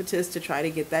of an impetus to try to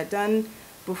get that done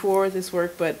before this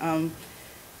work, but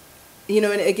you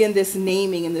know, and again, this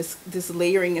naming and this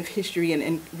layering of history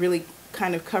and really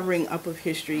kind of covering up of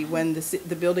history. When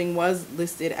the building was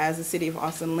listed as a City of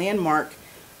Austin landmark,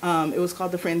 it was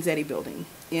called the Franzetti Building.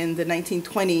 In the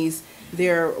 1920s,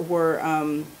 there were,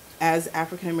 as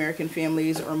African American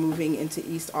families are moving into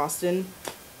East Austin,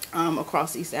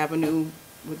 across East Avenue,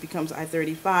 what becomes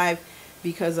I-35,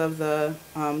 because of the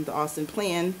Austin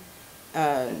Plan,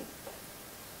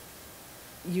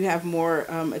 you have more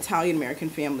Italian American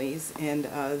families, and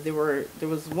there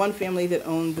was one family that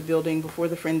owned the building before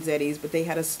the Franzettis, but they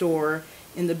had a store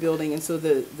in the building, and so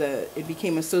it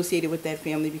became associated with that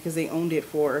family because they owned it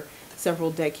for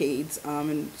several decades.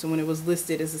 And so when it was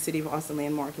listed as a City of Austin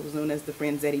landmark, it was known as the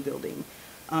Franzetti Building.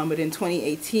 But in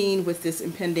 2018, with this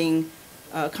impending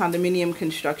condominium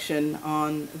construction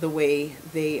on the way,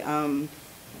 they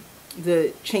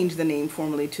changed the name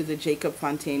formally to the Jacob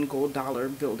Fontaine Gold Dollar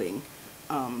Building.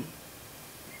 And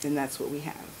that's what we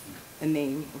have, a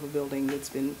name of a building that's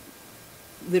been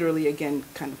literally, again,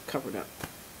 kind of covered up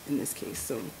in this case.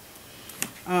 So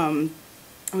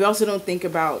we also don't think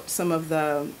about some of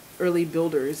the early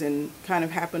builders, and kind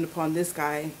of happened upon this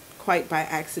guy quite by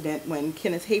accident when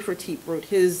Kenneth Hafertepe wrote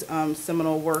his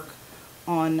seminal work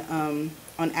on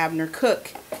Abner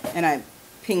Cook. And I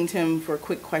pinged him for a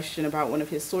quick question about one of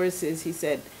his sources. He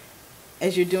said,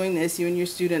 as you're doing this, you and your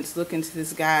students look into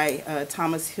this guy,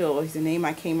 Thomas Hill. He's a name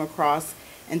I came across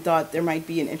and thought there might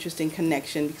be an interesting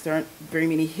connection because there aren't very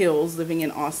many Hills living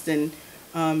in Austin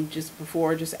just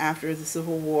before, just after the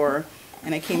Civil War.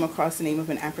 And I came across the name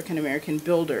of an African-American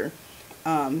builder,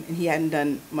 and he hadn't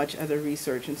done much other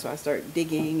research. And so I started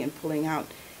digging and pulling out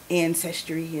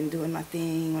ancestry and doing my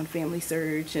thing on Family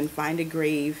Search and find a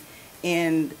grave.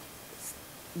 And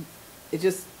it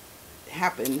just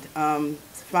happened to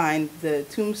find the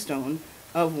tombstone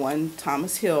of one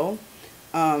Thomas Hill,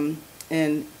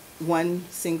 and one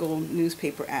single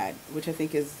newspaper ad, which I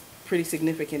think is pretty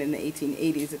significant in the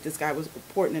 1880s, that this guy was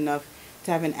important enough to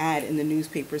have an ad in the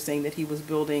newspaper saying that he was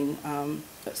building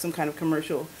some kind of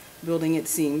commercial building, it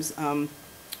seems,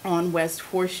 on West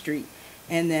 4th Street,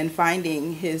 and then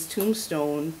finding his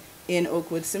tombstone in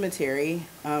Oakwood Cemetery,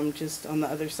 just on the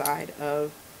other side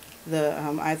of the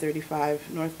I-35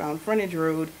 northbound frontage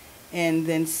road, and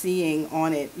then seeing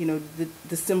on it, you know,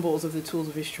 the symbols of the tools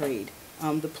of his trade,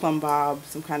 the plumb bob,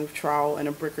 some kind of trowel, and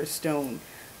a brick or stone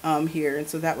here. And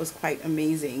so that was quite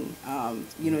amazing,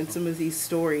 you know, in some of these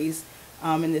stories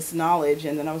and this knowledge.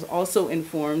 And then I was also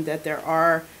informed that there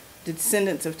are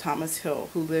descendants of Thomas Hill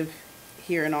who live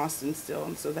here in Austin still.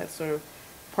 And so that's sort of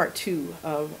part two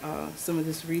of some of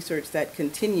this research that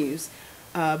continues.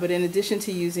 But in addition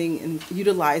to using and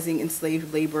utilizing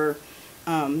enslaved labor,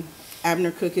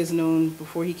 Abner Cook is known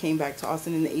before he came back to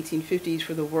Austin in the 1850s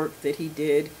for the work that he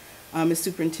did as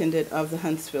superintendent of the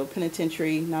Huntsville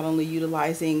Penitentiary, not only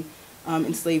utilizing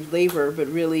enslaved labor, but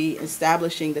really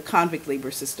establishing the convict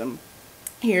labor system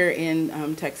here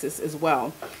in Texas as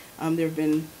well. There have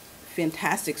been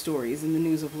fantastic stories in the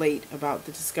news of late about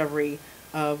the discovery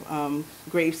of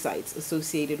grave sites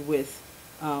associated with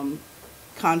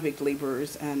convict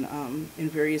laborers and in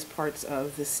various parts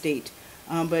of the state.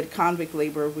 But convict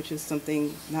labor, which is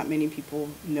something not many people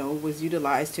know, was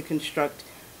utilized to construct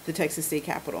the Texas State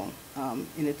Capitol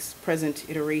in its present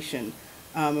iteration.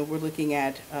 And we're looking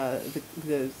at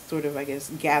the sort of, I guess,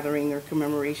 gathering or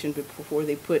commemoration before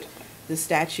they put the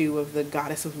statue of the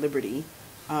Goddess of Liberty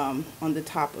on the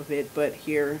top of it. But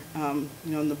here, you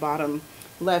know, on the bottom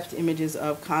left, images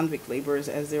of convict laborers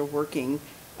as they're working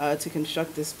to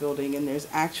construct this building. And there's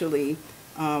actually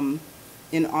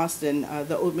in Austin,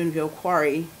 the Oatmanville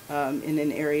Quarry in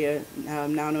an area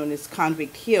now known as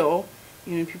Convict Hill.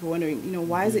 You know, people wondering, you know,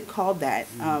 why is it called that?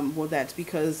 Well, that's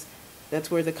because that's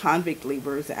where the convict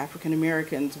laborers, the African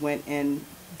Americans, went and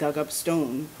dug up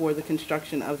stone for the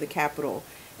construction of the Capitol.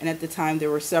 And at the time,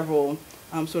 there were several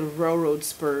sort of railroad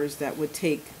spurs that would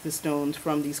take the stones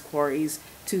from these quarries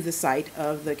to the site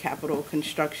of the Capitol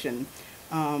construction.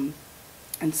 And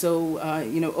so,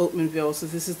 you know, Oatmanville, so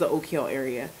this is the Oak Hill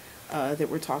area. that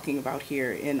we're talking about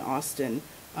here in Austin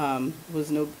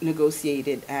was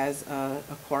negotiated as a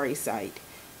quarry site.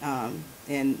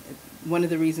 And one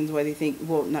of the reasons why they think,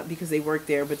 well, not because they worked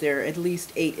there, but there are at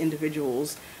least 8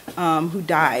 individuals who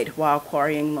died while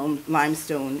quarrying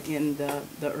limestone in the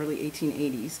early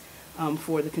 1880s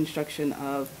for the construction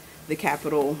of the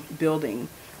Capitol building.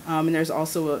 And there's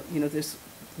also this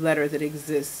letter that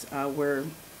exists where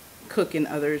Cook and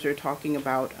others are talking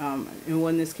about,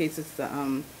 in this case it's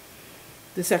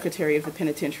the Secretary of the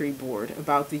Penitentiary Board,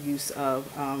 about the use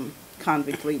of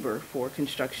convict labor for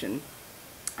construction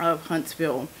of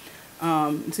Huntsville.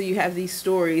 And so you have these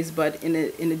stories, but in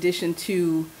addition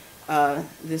to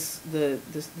these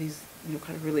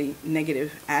kind of really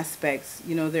negative aspects,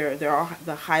 there are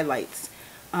the highlights,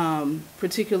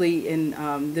 particularly in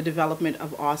the development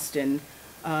of Austin,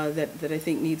 that I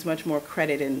think needs much more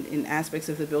credit in aspects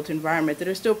of the built environment that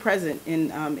are still present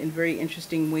in very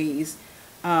interesting ways.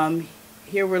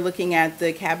 Here we're looking at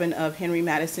the cabin of Henry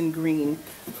Madison Green,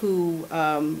 who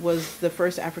was the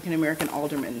first African-American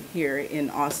alderman here in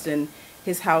Austin.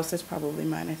 His house, that's probably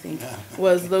mine, I think,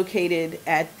 was located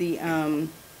at the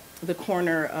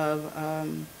corner of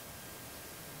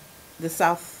the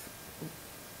southeast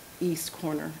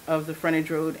corner of the frontage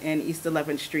road and East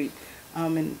 11th Street.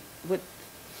 And what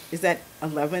is that,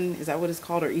 11? Is that what it's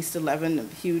called, or East 11, a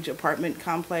huge apartment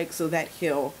complex? So that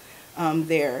hill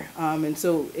there. And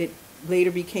so it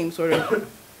later became sort of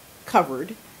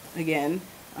covered again,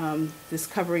 this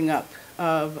covering up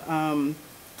of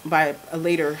by a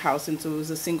later house, and so it was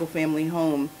a single family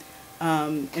home.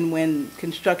 And when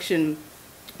construction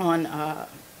on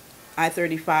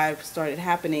I-35 started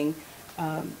happening,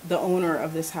 the owner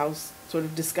of this house sort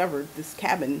of discovered this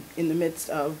cabin in the midst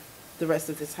of the rest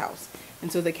of this house.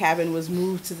 And so the cabin was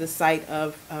moved to the site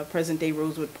of present-day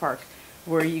Rosewood Park,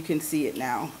 where you can see it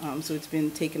now. So it's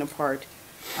been taken apart,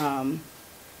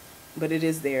 but it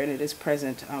is there and it is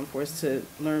present for us to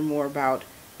learn more about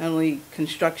not only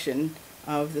construction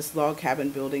of this log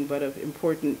cabin building, but of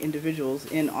important individuals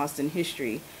in Austin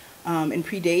history, and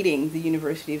predating the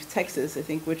University of Texas, I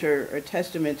think, which are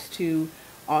testaments to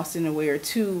Austin, in a way, or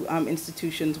two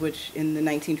institutions which in the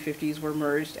 1950s were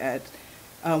merged at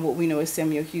what we know as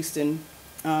Samuel Houston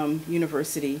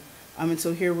University. And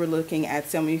so here we're looking at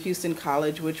Samuel Houston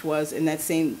College, which was in that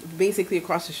same, basically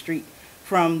across the street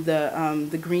from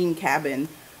the Green cabin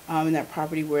in that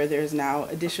property, where there's now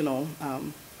additional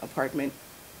apartment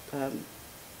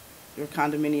or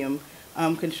condominium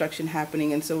construction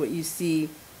happening. And so what you see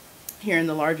here in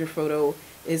the larger photo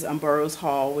is Burroughs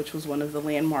Hall, which was one of the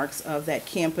landmarks of that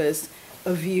campus,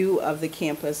 a view of the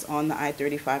campus on the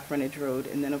I-35 frontage road,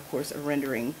 and then of course a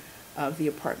rendering of the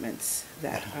apartments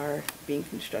that are being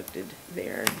constructed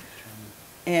there.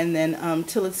 And then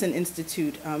Tillotson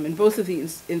Institute, and both of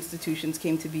these institutions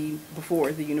came to be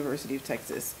before the University of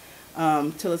Texas.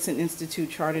 Tillotson Institute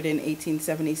chartered in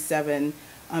 1877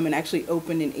 and actually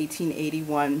opened in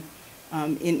 1881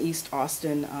 in East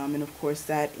Austin. And of course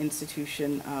that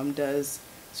institution does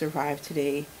survive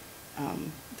today.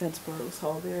 That's Burroughs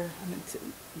Hall there. I meant to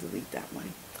delete that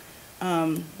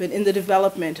one. But in the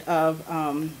development of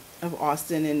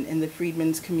Austin and the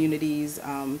Freedmen's communities,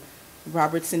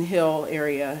 Robertson Hill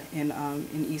area in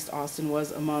East Austin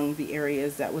was among the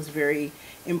areas that was very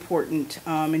important.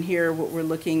 And here what we're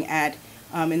looking at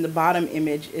in the bottom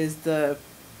image is the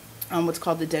what's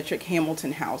called the Detrick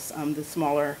Hamilton House. The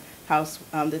smaller house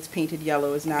that's painted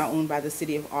yellow is now owned by the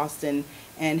city of Austin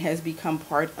and has become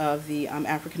part of the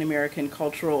African American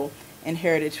Cultural and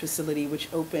Heritage Facility, which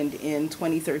opened in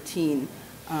 2013,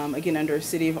 again under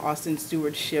City of Austin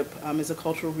stewardship, as a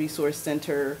cultural resource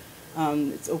center.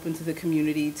 It's open to the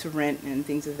community to rent and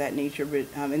things of that nature, but,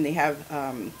 and they have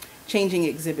changing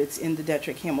exhibits in the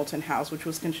Detrick Hamilton House, which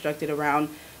was constructed around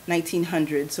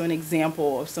 1900. So an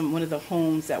example of one of the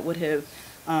homes that would have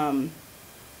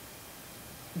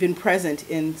been present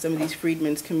in some of these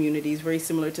freedmen's communities, very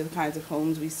similar to the kinds of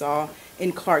homes we saw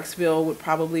in Clarksville, would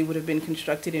have been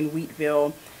constructed in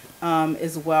Wheatville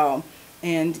as well.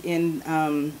 And in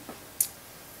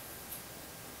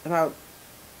about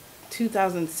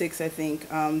 2006, I think,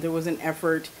 there was an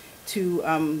effort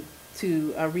to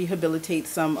rehabilitate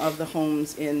some of the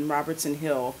homes in Robertson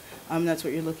Hill. That's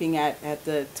what you're looking at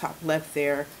the top left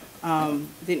there.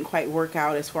 Didn't quite work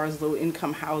out as far as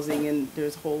low-income housing, and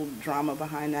there's a whole drama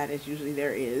behind that, as usually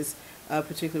there is,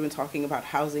 particularly when talking about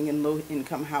housing and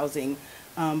low-income housing.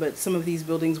 But some of these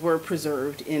buildings were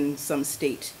preserved in some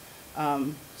state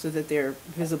so that they're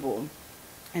visible,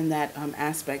 and that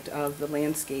aspect of the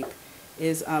landscape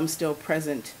is still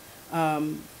present.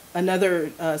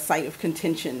 Another site of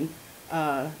contention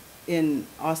in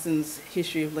Austin's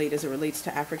history of late as it relates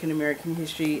to African American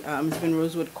history has been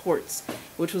Rosewood Courts,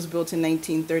 which was built in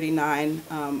 1939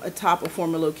 atop a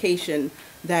former location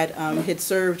that had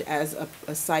served as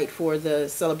a site for the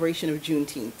celebration of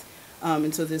Juneteenth.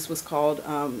 And so this was called,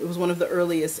 it was one of the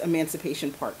earliest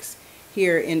emancipation parks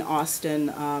here in Austin,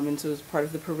 and so it was part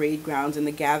of the parade grounds and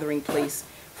the gathering place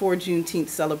for Juneteenth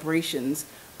celebrations.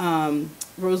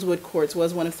 Rosewood Courts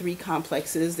was one of 3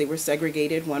 complexes. They were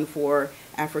segregated, one for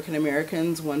African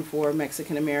Americans, one for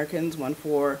Mexican Americans, one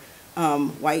for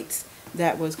whites,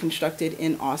 that was constructed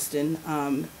in Austin.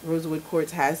 Rosewood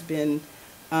Courts has been,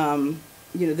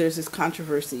 there's this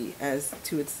controversy as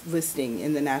to its listing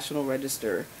in the National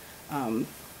Register. It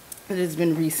has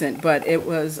been recent, but it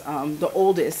was the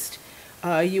oldest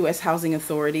U.S. housing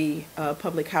authority,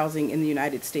 public housing in the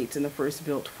United States, and the first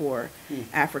built for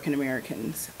African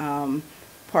Americans.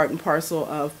 Part and parcel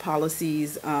of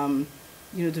policies,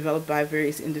 developed by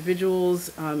various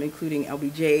individuals, including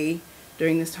LBJ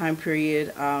during this time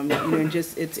period, and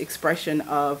just its expression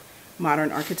of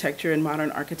modern architecture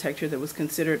that was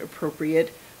considered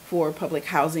appropriate for public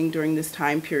housing during this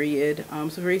time period.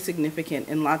 So very significant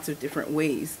in lots of different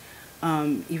ways,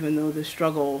 even though the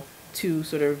struggle to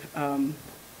sort of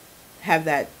have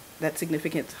that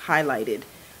significance highlighted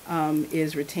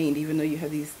is retained, even though you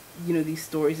have these these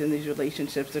stories and these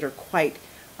relationships that are quite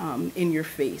in your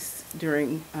face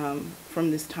during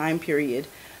from this time period.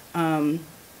 And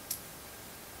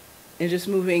just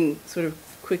moving sort of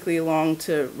quickly along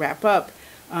to wrap up,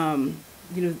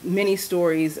 many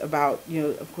stories about,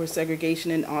 of course, segregation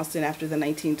in Austin after the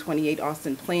 1928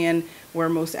 Austin Plan, where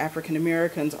most African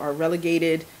Americans are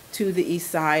relegated to the east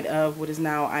side of what is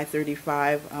now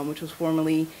I-35, which was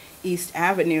formerly East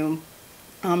Avenue.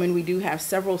 And we do have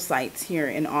several sites here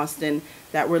in Austin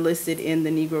that were listed in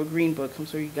the Negro Green Book. I'm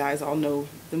sure you guys all know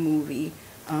the movie,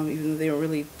 even though they don't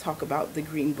really talk about the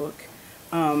Green Book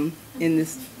in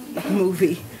this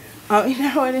movie. I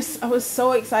was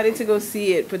so excited to go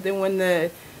see it, but then when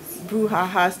the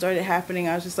brouhaha started happening,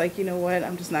 I was just like, you know what,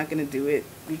 I'm just not going to do it,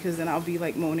 because then I'll be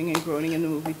like moaning and groaning in the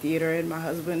movie theater, and my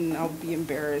husband, I'll be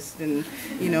embarrassed, and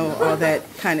all that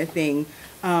kind of thing.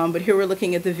 But here we're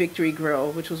looking at the Victory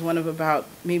Grill, which was one of about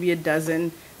maybe a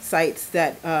dozen sites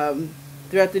that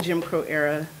throughout the Jim Crow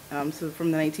era, so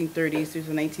from the 1930s through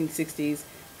the 1960s,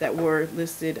 that were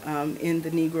listed in the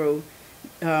Negro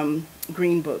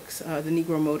Green Books, the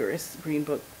Negro Motorist Green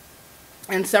Book,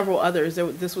 and several others.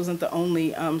 This wasn't the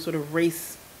only sort of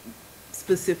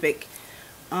race-specific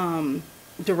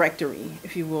directory,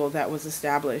 if you will, that was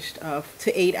established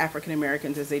to aid African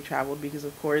Americans as they traveled, because,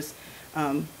 of course,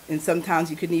 in some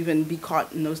towns you couldn't even be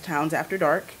caught in those towns after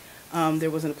dark. There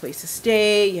wasn't a place to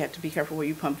stay. You had to be careful where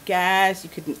you pumped gas. You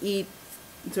couldn't eat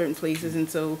in certain places. And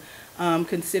so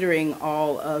considering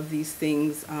all of these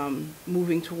things,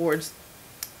 moving towards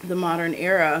the modern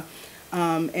era,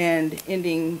 and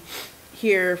ending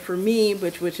here for me,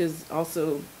 which is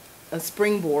also a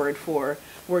springboard for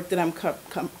work that I'm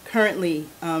currently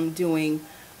doing,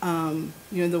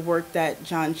 the work that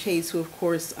John Chase, who of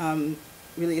course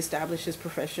really established his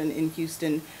profession in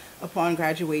Houston upon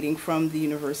graduating from the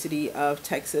University of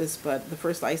Texas, but the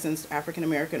first licensed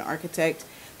African-American architect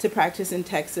to practice in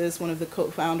Texas, one of the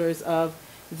co-founders of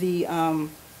the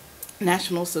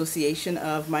National Association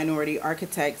of Minority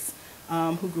Architects,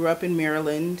 who grew up in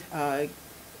Maryland,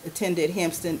 attended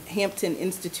Hampton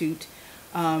Institute,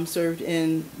 served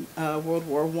in World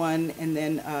War I, and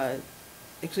then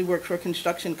actually worked for a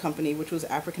construction company, which was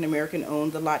African-American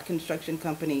owned, the Lot Construction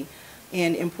Company,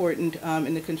 and important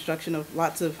in the construction of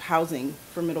lots of housing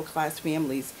for middle-class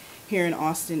families here in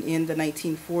Austin in the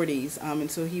 1940s.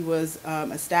 And so he was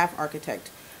a staff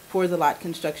architect for the Lot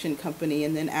Construction Company.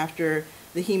 And then after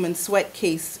the Heman Sweat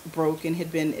case broke and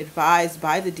had been advised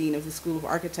by the dean of the School of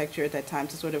Architecture at that time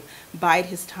to sort of bide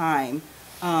his time,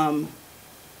 and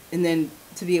then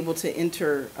to be able to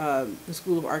enter the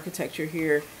School of Architecture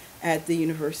here at the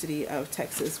University of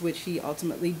Texas, which he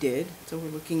ultimately did. So we're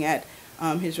looking at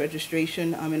his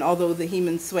registration, and although the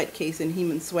Heman Sweat case, and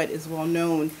Heman Sweat is well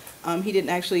known,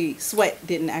 Sweat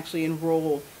didn't actually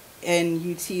enroll in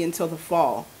UT until the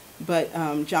fall, but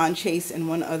John Chase and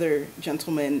one other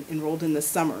gentleman enrolled in the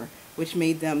summer, which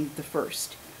made them the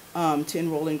first to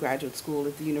enroll in graduate school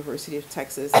at the University of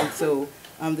Texas. And so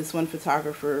this one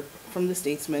photographer from the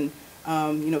Statesman,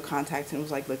 contacted him and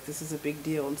was like, look, this is a big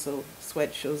deal. And so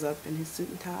Sweat shows up in his suit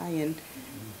and tie and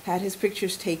had his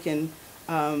pictures taken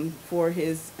for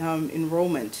his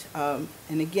enrollment. And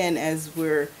again, as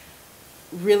we're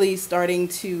really starting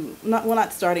to,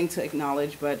 not starting to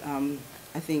acknowledge, but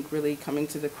I think really coming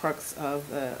to the crux of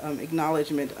the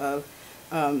acknowledgement of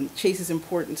Chase's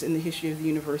importance in the history of the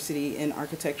university, in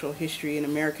architectural history, in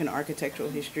American architectural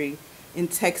history, in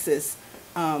Texas.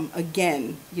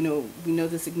 Again, you know, we know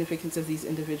the significance of these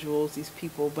individuals, these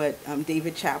people, but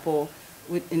David Chapel,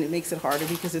 and it makes it harder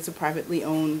because it's a privately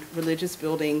owned religious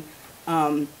building.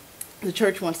 The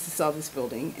church wants to sell this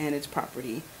building and its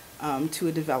property to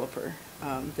a developer.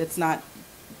 That's not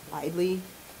widely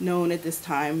known at this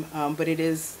time, but it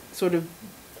is sort of,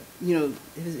 you know,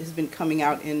 has been coming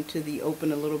out into the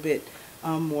open a little bit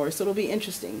more. So it'll be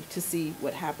interesting to see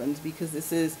what happens, because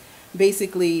this is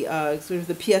basically sort of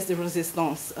the pièce de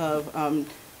résistance of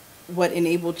what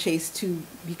enabled Chase to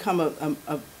become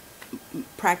a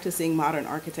practicing modern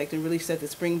architect and really set the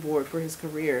springboard for his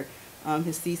career.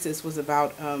 His thesis was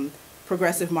about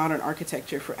progressive modern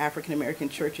architecture for African American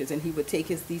churches, and he would take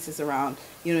his thesis around,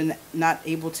 you know, not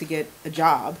able to get a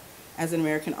job as an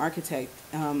American architect,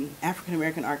 African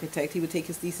American architect. He would take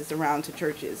his thesis around to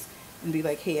churches and be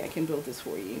like, hey, I can build this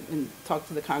for you, and talk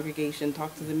to the congregation,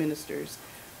 talk to the ministers.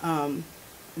 And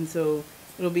so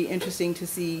it'll be interesting to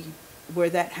see where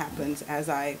that happens as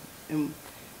I am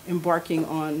embarking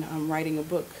on writing a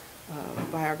book,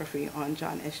 biography on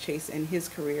John S. Chase and his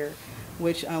career,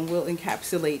 which will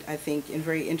encapsulate, I think, in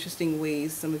very interesting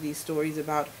ways some of these stories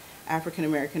about African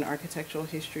American architectural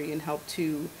history, and help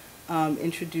to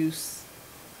introduce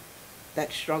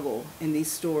that struggle in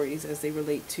these stories as they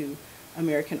relate to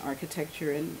American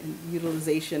architecture, and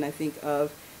utilization, I think,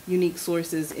 of unique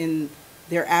sources in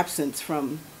their absence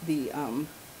from the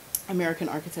American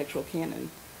architectural canon.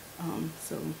 And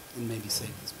maybe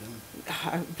save this building.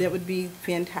 That would be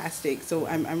fantastic. So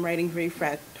I'm writing very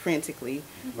frantically,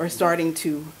 or starting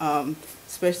to,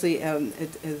 especially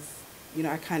as you know,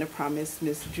 I kind of promised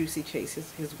Miss Juicy Chase,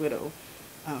 his widow,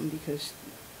 because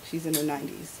she's in her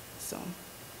 90s. So.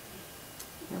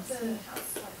 Yes. The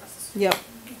house across the street. Yep.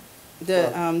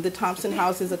 The Thompson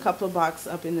house is a couple of blocks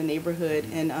up in the neighborhood,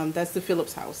 and that's the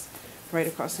Phillips house, right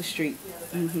across the street.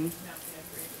 Mm-hmm.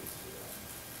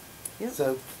 Yep.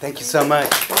 So thank you so much.